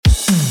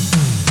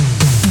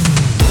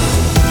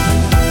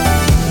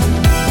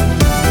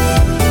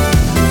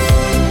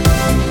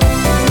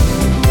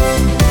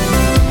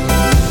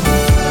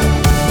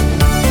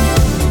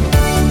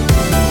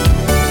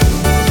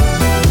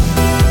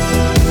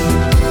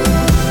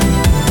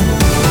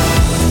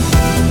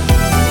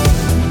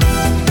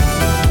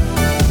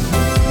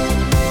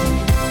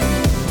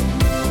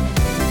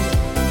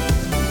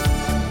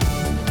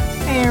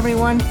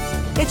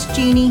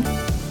Jeannie,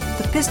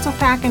 the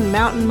pistol-packing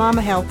mountain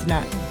mama health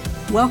nut.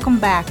 Welcome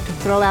back to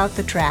Throw Out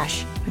the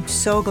Trash. I'm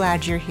so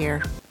glad you're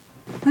here.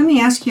 Let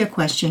me ask you a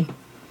question.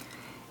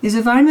 Is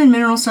a vitamin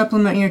mineral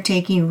supplement you're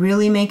taking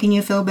really making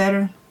you feel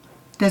better?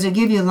 Does it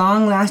give you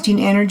long-lasting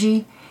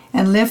energy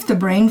and lift the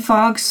brain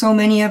fog so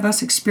many of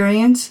us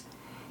experience?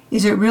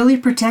 Is it really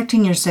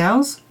protecting your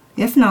cells?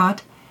 If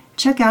not,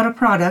 check out a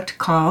product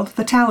called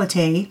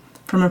Vitalite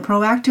from a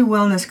proactive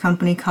wellness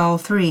company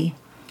called 3.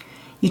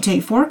 You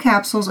take 4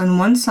 capsules and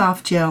 1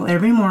 soft gel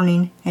every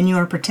morning and you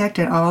are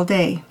protected all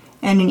day.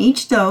 And in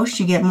each dose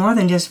you get more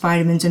than just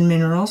vitamins and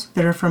minerals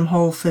that are from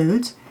whole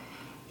foods.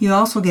 You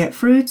also get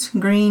fruits,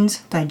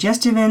 greens,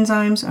 digestive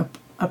enzymes,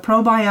 a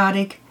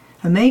probiotic,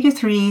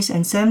 omega-3s,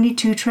 and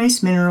 72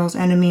 trace minerals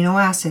and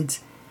amino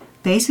acids.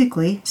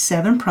 Basically,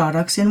 7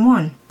 products in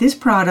one. This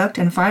product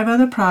and 5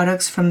 other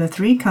products from the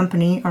 3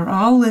 company are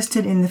all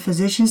listed in the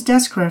Physician's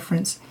Desk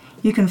reference.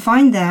 You can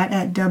find that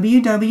at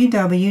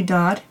www.pdr.net.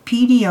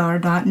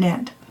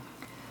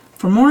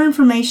 For more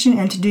information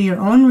and to do your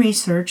own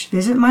research,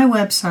 visit my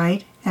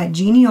website at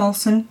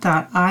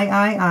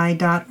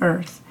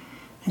jeanneolson.iii.earth.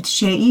 That's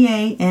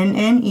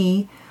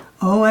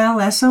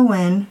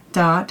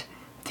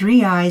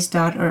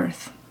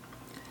JEANNEOLSON.3eyes.earth.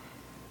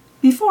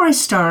 Before I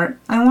start,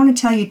 I want to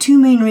tell you 2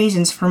 main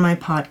reasons for my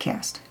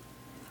podcast.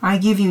 I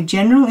give you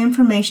general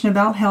information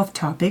about health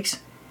topics.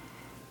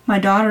 My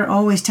daughter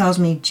always tells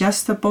me,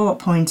 just the bullet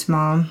points,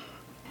 Mom.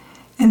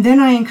 And then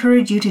I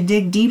encourage you to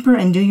dig deeper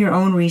and do your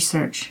own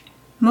research.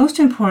 Most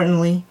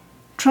importantly,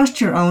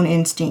 trust your own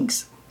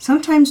instincts.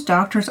 Sometimes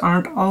doctors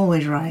aren't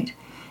always right.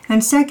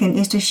 And second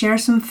is to share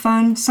some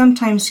fun,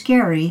 sometimes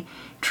scary,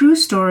 true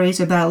stories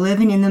about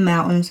living in the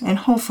mountains and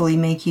hopefully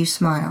make you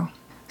smile.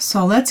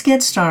 So let's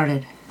get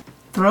started.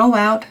 Throw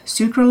out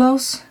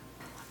sucralose?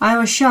 I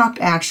was shocked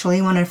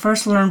actually when I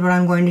first learned what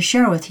I'm going to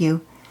share with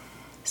you.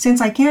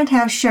 Since I can't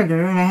have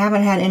sugar, and I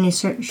haven't had any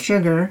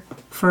sugar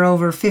for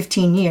over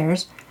 15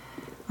 years,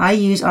 I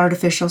use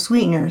artificial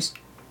sweeteners.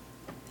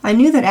 I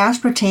knew that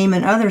aspartame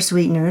and other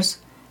sweeteners,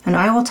 and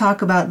I will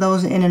talk about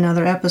those in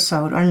another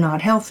episode, are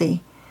not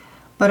healthy.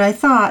 But I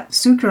thought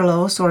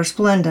sucralose or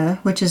Splenda,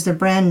 which is the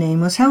brand name,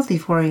 was healthy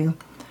for you.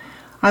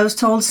 I was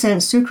told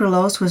since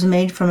sucralose was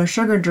made from a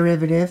sugar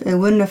derivative, it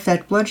wouldn't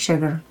affect blood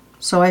sugar,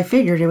 so I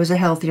figured it was a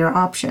healthier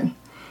option.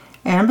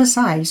 And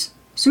besides,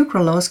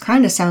 sucralose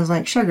kind of sounds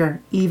like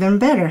sugar, even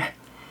better.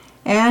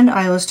 And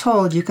I was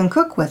told you can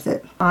cook with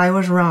it. I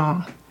was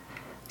wrong.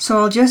 So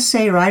I'll just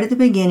say right at the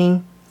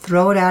beginning,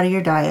 throw it out of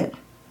your diet.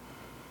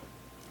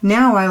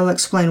 Now I will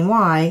explain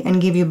why and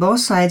give you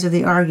both sides of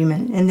the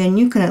argument, and then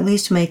you can at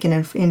least make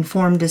an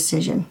informed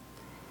decision.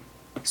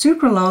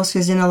 Sucralose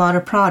is in a lot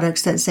of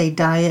products that say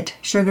diet,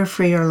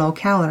 sugar-free, or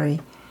low-calorie.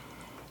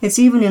 It's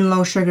even in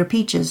low-sugar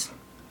peaches.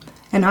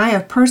 And I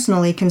have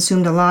personally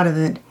consumed a lot of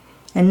it,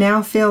 and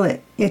now feel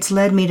it's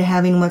led me to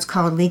having what's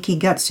called leaky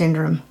gut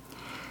syndrome.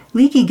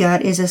 Leaky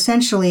gut is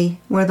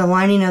essentially where the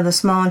lining of the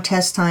small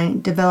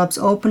intestine develops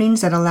openings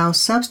that allow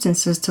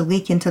substances to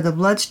leak into the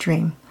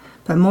bloodstream,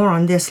 but more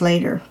on this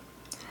later.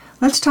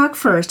 Let's talk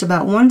first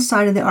about one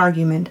side of the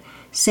argument,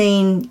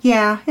 saying,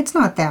 yeah, it's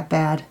not that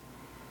bad.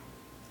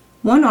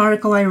 One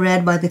article I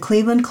read by the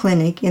Cleveland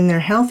Clinic in their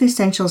Health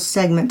Essentials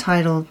segment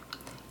titled,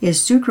 Is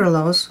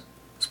Sucralose,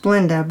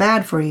 Splenda,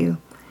 Bad for You?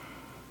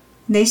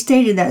 They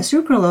stated that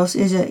sucralose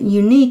is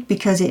unique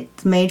because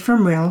it's made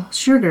from real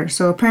sugar,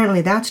 so apparently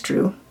that's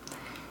true.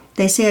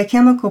 They say a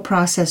chemical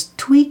process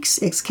tweaks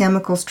its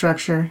chemical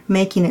structure,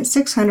 making it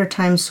 600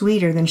 times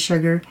sweeter than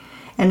sugar,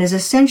 and is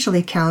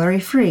essentially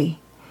calorie-free.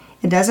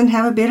 It doesn't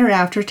have a bitter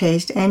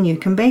aftertaste, and you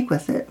can bake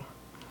with it.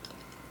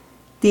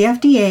 The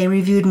FDA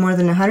reviewed more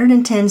than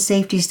 110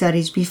 safety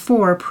studies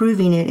before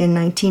approving it in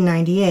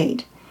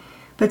 1998.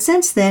 But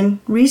since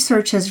then,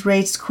 research has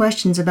raised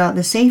questions about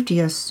the safety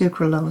of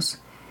sucralose.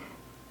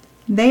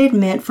 They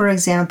admit, for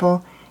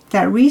example,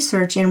 that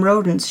research in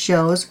rodents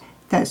shows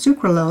that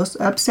sucralose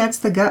upsets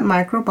the gut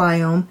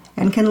microbiome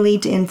and can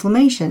lead to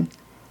inflammation.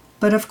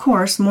 But of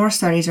course, more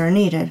studies are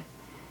needed.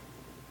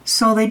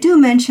 So they do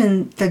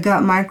mention the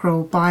gut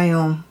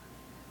microbiome,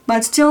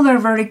 but still their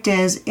verdict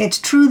is, it's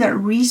true that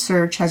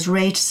research has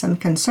raised some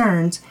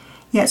concerns,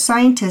 yet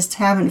scientists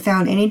haven't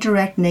found any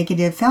direct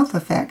negative health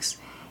effects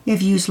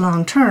if used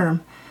long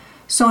term,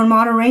 so in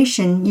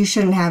moderation you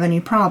shouldn't have any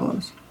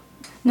problems.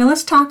 Now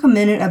let's talk a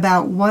minute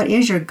about what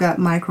is your gut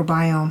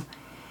microbiome.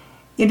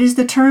 It is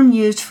the term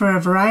used for a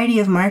variety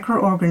of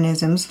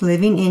microorganisms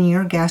living in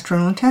your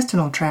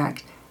gastrointestinal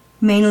tract,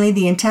 mainly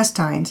the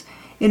intestines.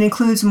 It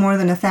includes more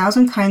than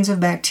 1,000 kinds of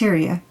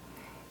bacteria.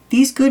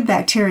 These good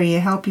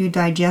bacteria help you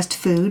digest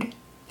food,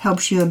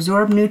 helps you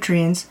absorb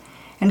nutrients,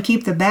 and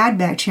keep the bad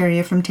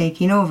bacteria from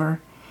taking over.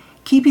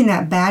 Keeping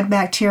that bad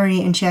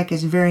bacteria in check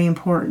is very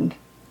important.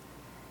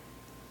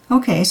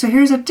 Okay, so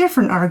here's a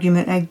different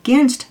argument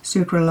against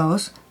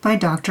sucralose by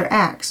Dr.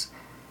 Axe.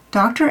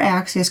 Dr.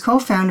 Axe is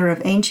co-founder of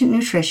Ancient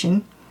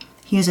Nutrition.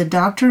 He is a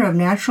doctor of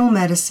natural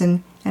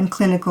medicine and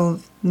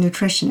clinical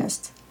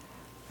nutritionist.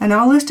 And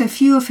I'll list a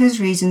few of his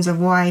reasons of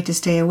why to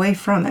stay away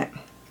from it.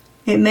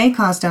 It may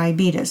cause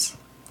diabetes.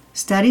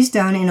 Studies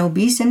done in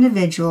obese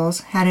individuals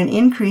had an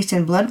increase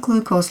in blood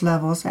glucose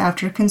levels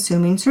after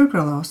consuming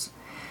sucralose.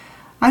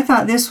 I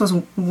thought this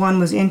one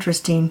was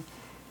interesting,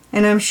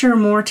 and I'm sure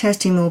more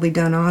testing will be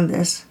done on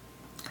this.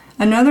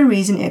 Another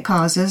reason it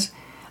causes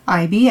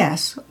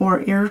IBS,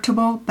 or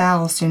irritable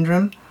bowel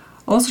syndrome,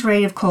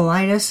 ulcerative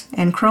colitis,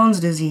 and Crohn's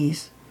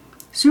disease.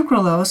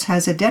 Sucralose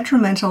has a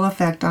detrimental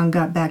effect on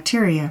gut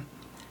bacteria,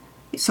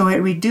 so it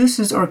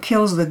reduces or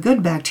kills the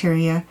good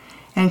bacteria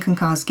and can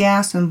cause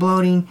gas and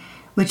bloating,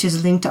 which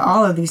is linked to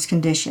all of these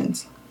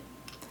conditions.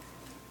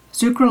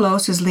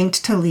 Sucralose is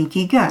linked to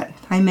leaky gut.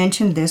 I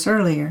mentioned this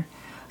earlier.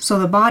 So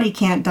the body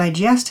can't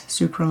digest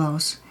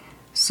sucralose.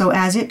 So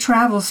as it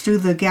travels through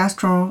the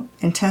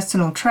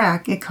gastrointestinal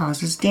tract, it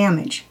causes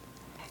damage.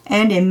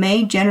 And it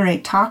may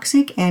generate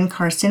toxic and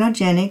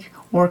carcinogenic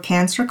or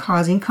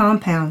cancer-causing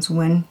compounds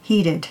when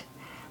heated.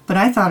 But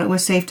I thought it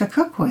was safe to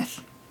cook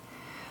with.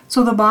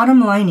 So the bottom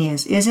line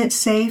is it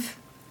safe?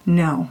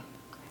 No.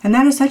 And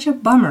that is such a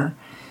bummer,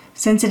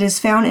 since it is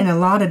found in a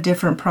lot of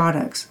different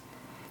products.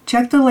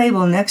 Check the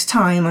label next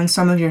time on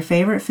some of your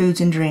favorite foods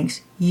and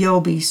drinks.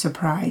 You'll be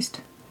surprised.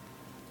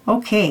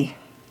 Okay,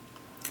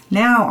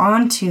 now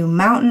on to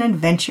mountain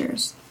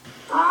adventures.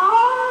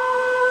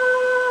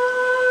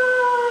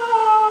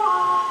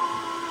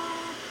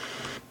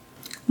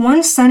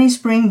 One sunny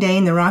spring day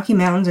in the Rocky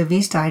Mountains of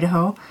East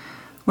Idaho,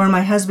 where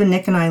my husband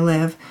Nick and I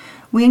live,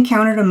 we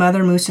encountered a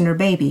mother moose and her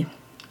baby.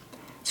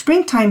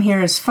 Springtime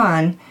here is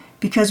fun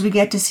because we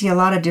get to see a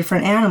lot of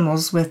different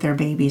animals with their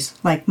babies,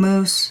 like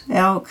moose,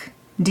 elk,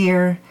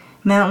 deer,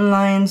 mountain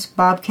lions,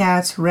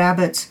 bobcats,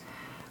 rabbits,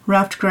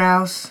 ruffed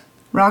grouse,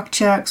 rock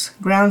chucks,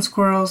 ground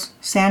squirrels,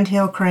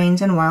 sandhill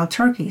cranes, and wild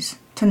turkeys,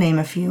 to name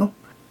a few.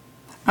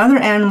 Other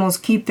animals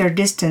keep their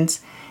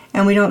distance,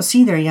 and we don't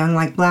see their young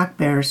like black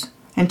bears,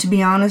 and to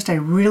be honest, I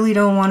really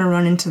don't want to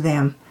run into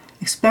them,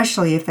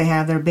 especially if they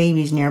have their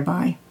babies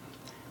nearby.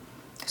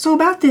 So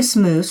about this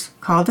moose,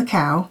 called a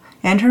cow,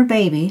 and her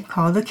baby,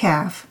 called a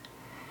calf.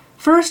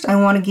 First, I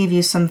want to give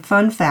you some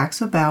fun facts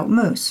about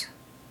moose.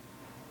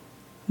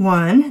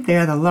 1, they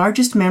are the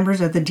largest members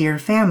of the deer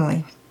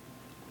family.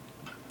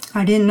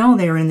 I didn't know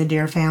they were in the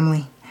deer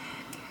family.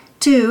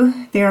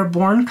 2, they are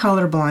born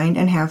colorblind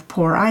and have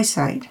poor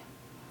eyesight.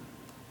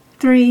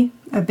 3,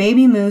 a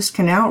baby moose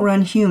can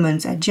outrun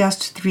humans at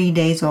just 3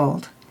 days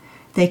old.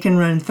 They can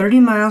run 30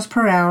 miles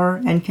per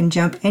hour and can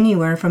jump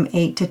anywhere from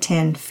 8 to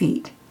 10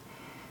 feet.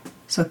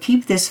 So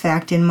keep this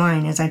fact in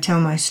mind as I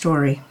tell my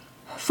story.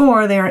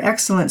 4, they are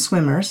excellent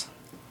swimmers.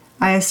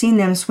 I have seen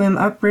them swim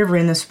upriver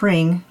in the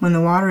spring when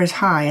the water is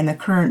high and the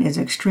current is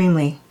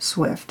extremely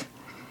swift.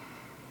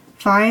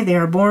 5, they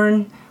are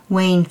born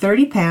weighing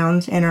 30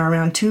 pounds and are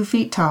around 2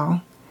 feet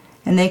tall,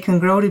 and they can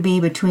grow to be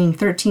between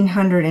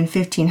 1,300 and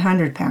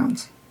 1,500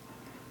 pounds.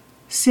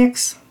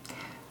 6,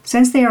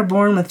 since they are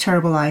born with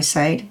terrible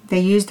eyesight, they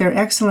use their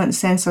excellent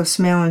sense of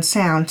smell and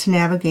sound to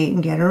navigate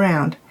and get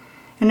around.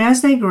 And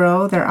as they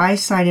grow, their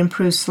eyesight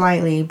improves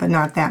slightly, but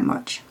not that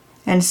much.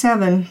 And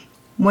 7,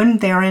 when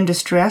they are in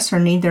distress or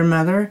need their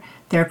mother,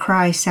 their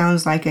cry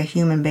sounds like a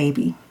human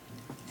baby.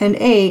 And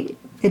 8,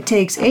 it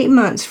takes 8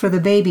 months for the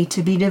baby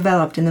to be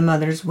developed in the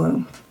mother's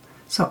womb.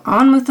 So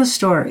on with the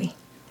story.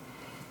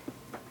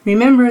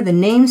 Remember, the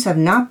names have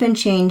not been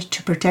changed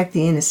to protect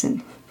the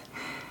innocent.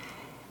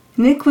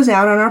 Nick was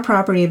out on our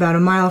property about a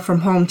mile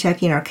from home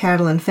checking our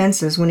cattle and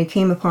fences when he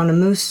came upon a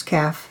moose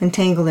calf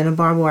entangled in a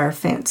barbed wire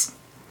fence.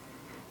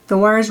 The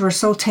wires were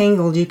so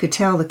tangled you could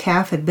tell the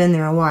calf had been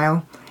there a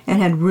while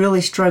and had really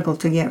struggled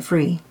to get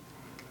free.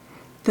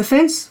 The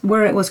fence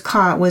where it was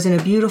caught was in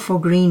a beautiful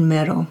green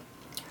meadow.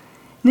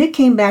 Nick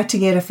came back to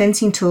get a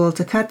fencing tool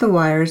to cut the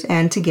wires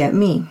and to get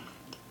me.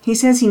 He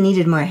says he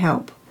needed my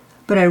help,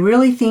 but I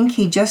really think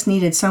he just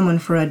needed someone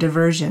for a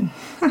diversion.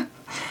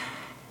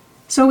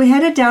 So we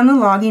headed down the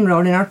logging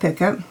road in our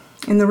pickup,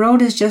 and the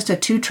road is just a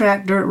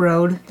 2-track dirt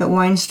road that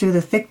winds through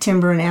the thick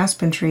timber and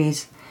aspen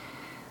trees.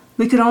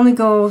 We could only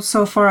go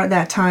so far at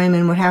that time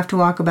and would have to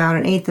walk about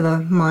 1/8 of a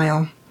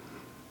mile.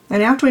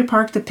 And after we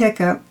parked the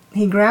pickup,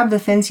 he grabbed the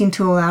fencing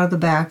tool out of the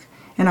back,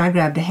 and I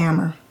grabbed a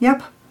hammer.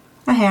 Yep,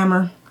 a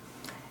hammer.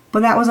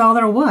 But that was all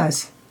there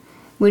was.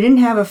 We didn't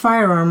have a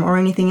firearm or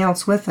anything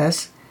else with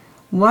us.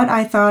 What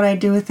I thought I'd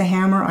do with the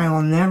hammer, I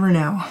will never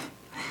know.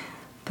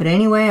 But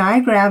anyway, I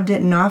grabbed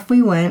it and off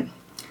we went.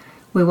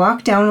 We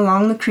walked down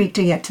along the creek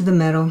to get to the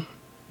meadow.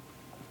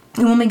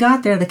 And when we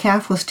got there, the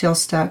calf was still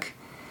stuck.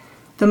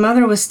 The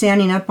mother was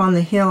standing up on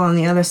the hill on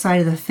the other side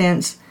of the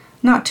fence,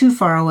 not too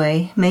far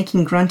away,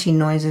 making grunting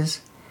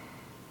noises.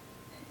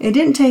 It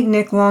didn't take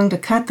Nick long to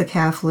cut the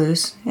calf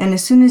loose, and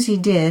as soon as he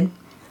did,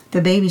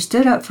 the baby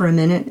stood up for a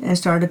minute and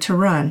started to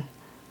run.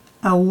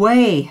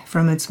 Away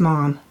from its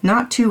mom,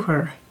 not to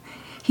her.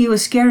 He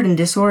was scared and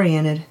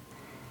disoriented.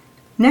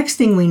 Next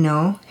thing we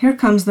know, here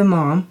comes the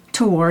mom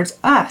towards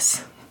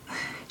us.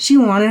 She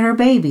wanted her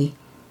baby.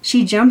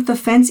 She jumped the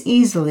fence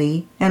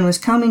easily and was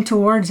coming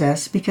towards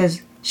us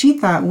because she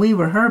thought we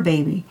were her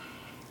baby.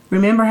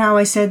 Remember how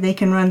I said they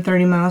can run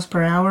 30 miles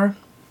per hour?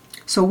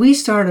 So we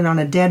started on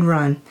a dead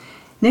run.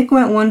 Nick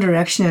went one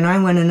direction and I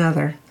went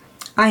another.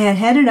 I had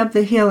headed up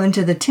the hill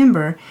into the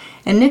timber,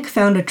 and Nick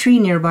found a tree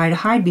nearby to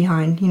hide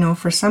behind,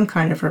 for some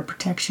kind of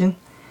protection.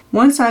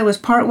 Once I was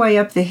part way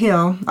up the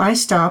hill, I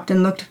stopped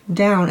and looked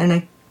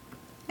down,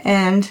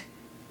 and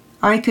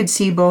I could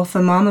see both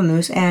the mama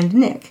moose and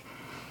Nick.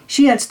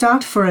 She had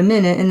stopped for a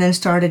minute and then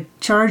started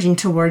charging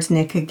towards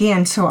Nick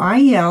again, so I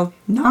yelled,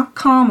 not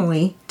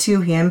calmly, to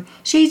him,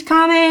 "She's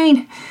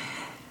coming!"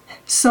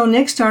 So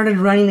Nick started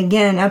running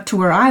again up to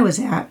where I was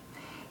at.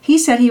 He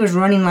said he was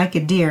running like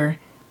a deer.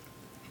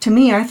 To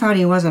me, I thought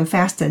he wasn't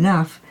fast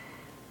enough.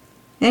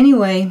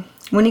 Anyway,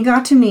 when he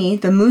got to me,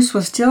 the moose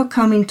was still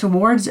coming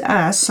towards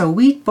us, so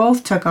we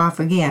both took off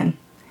again.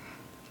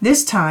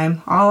 This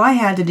time, all I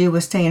had to do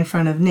was stay in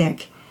front of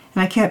Nick,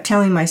 and I kept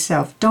telling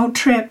myself, "Don't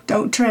trip,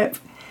 don't trip."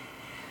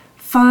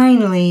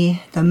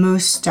 Finally, the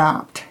moose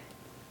stopped.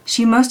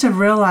 She must have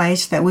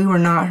realized that we were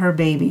not her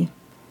baby.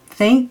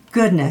 Thank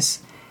goodness.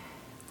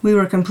 We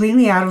were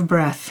completely out of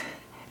breath.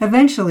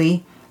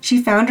 Eventually,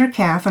 she found her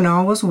calf and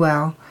all was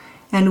well,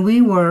 and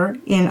we were,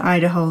 in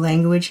Idaho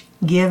language,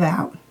 give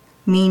out,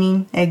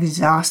 meaning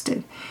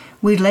exhausted.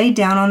 We laid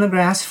down on the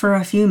grass for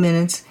a few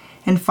minutes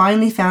and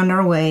finally found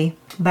our way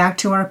back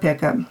to our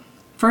pickup.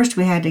 First,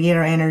 we had to get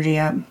our energy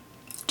up.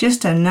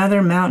 Just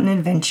another mountain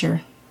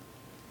adventure.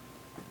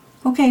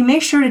 Okay,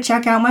 make sure to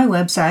check out my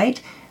website,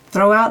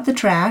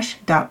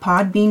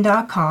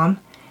 throwoutthetrash.podbean.com,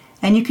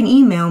 and you can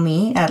email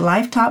me at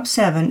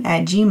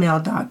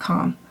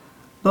lifetop7@gmail.com.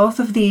 Both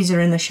of these are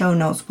in the show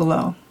notes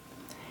below.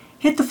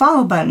 Hit the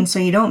follow button so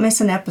you don't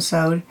miss an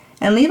episode,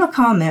 and leave a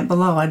comment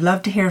below. I'd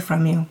love to hear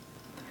from you.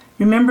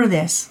 Remember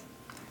this,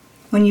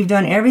 when you've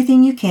done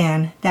everything you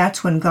can,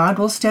 that's when God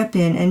will step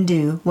in and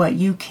do what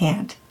you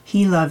can't.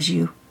 He loves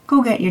you.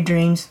 Go get your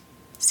dreams.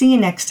 See you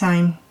next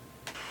time.